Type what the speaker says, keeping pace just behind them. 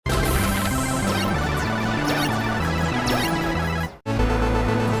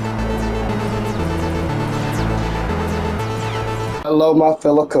Hello, my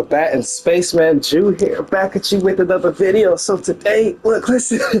fellow combatant, Spaceman Jew here, back at you with another video. So today, look,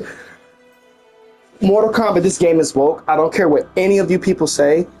 listen, Mortal Kombat, this game is woke. I don't care what any of you people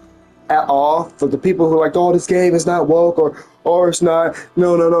say at all. For the people who are like, oh, this game is not woke, or it's not,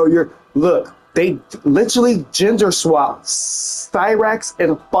 no, look, they literally gender swap Cyrax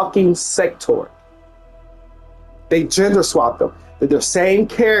and fucking Sector. They gender swap them. They're the same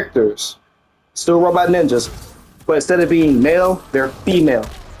characters, still robot ninjas, but instead of being male, they're female.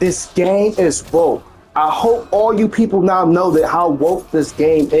 This game is woke. I hope all you people now know that how woke this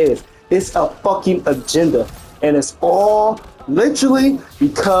game is. It's a fucking agenda. And it's all literally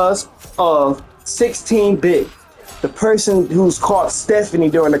because of 16-bit. The person who's called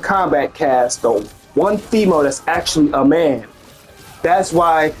Stephanie during the combat cast, the one female that's actually a man. That's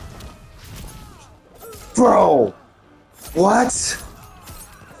why, bro, what?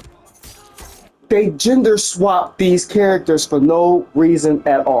 They gender swap these characters for no reason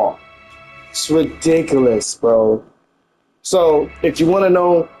at all. It's ridiculous, bro. So if you want to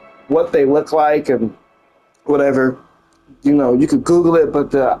know what they look like and whatever, you know, you could Google it,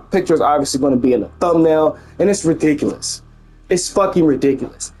 but the picture is obviously going to be in the thumbnail, and it's ridiculous. It's fucking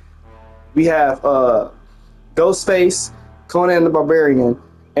ridiculous. We have Ghostface, Conan the Barbarian,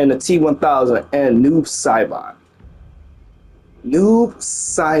 and the T-1000, and Noob Saibot. Noob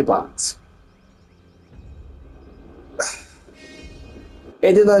Saibot.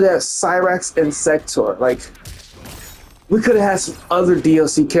 And then there's Cyrax and Sector. Like, we could have had some other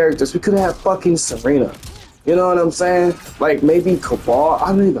DLC characters. We could have had fucking Serena. You know what I'm saying? Like, maybe Cabal. I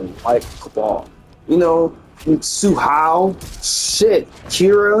don't even like Cabal. You know, Suhao. Shit.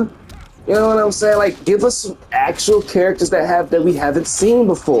 Kira. You know what I'm saying? Like, give us some actual characters that we haven't seen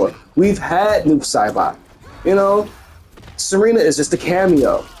before. We've had Noob Saibot. You know? Serena is just a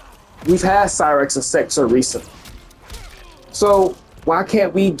cameo. We've had Cyrax and Sector recently. So why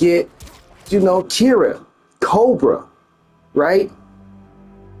can't we get, you know, Kira, Cobra, right?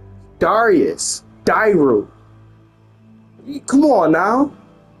 Darius, Dairu. Come on now.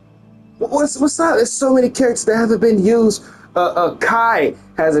 What's up? There's so many characters that haven't been used. Kai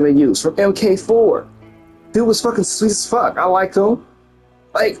hasn't been used from MK1. Dude was fucking sweet as fuck. I liked him.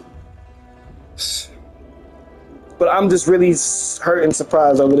 Like, but I'm just really hurt and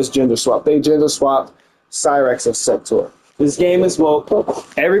surprised over this gender swap. They gender swapped Cyrax and Sector. This game is woke.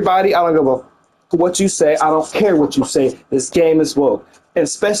 Everybody, I don't give a what you say. I don't care what you say. This game is woke. And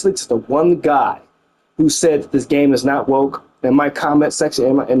especially to the one guy who said this game is not woke in my comment section,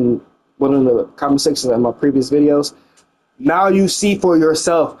 in one of the comment sections in my previous videos. Now you see for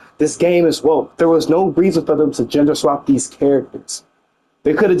yourself, this game is woke. There was no reason for them to gender swap these characters.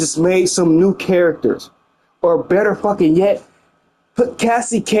 They could have just made some new characters. Or better fucking yet, put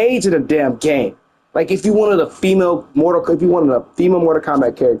Cassie Cage in a damn game. Like, if you wanted a female Mortal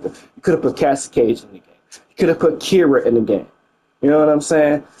Kombat character, you could have put Cassie Cage in the game. You could have put Kira in the game. You know what I'm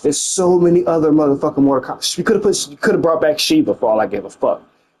saying? There's so many other motherfucking Mortal Kombat. You could have brought back Shiva for all I give a fuck.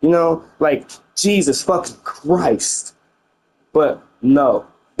 You know, like, Jesus fucking Christ. But no,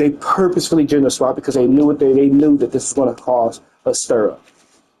 they purposefully gender swapped because they knew they knew that this was going to cause a stir up.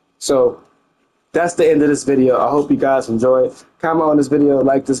 So that's the end of this video. I hope you guys enjoyed. Comment on this video,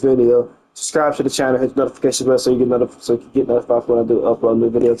 like this video. Subscribe to the channel, hit the notification bell so you can get notified when I do upload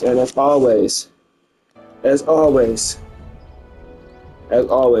new videos. And as always,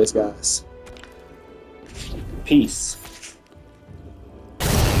 guys, peace.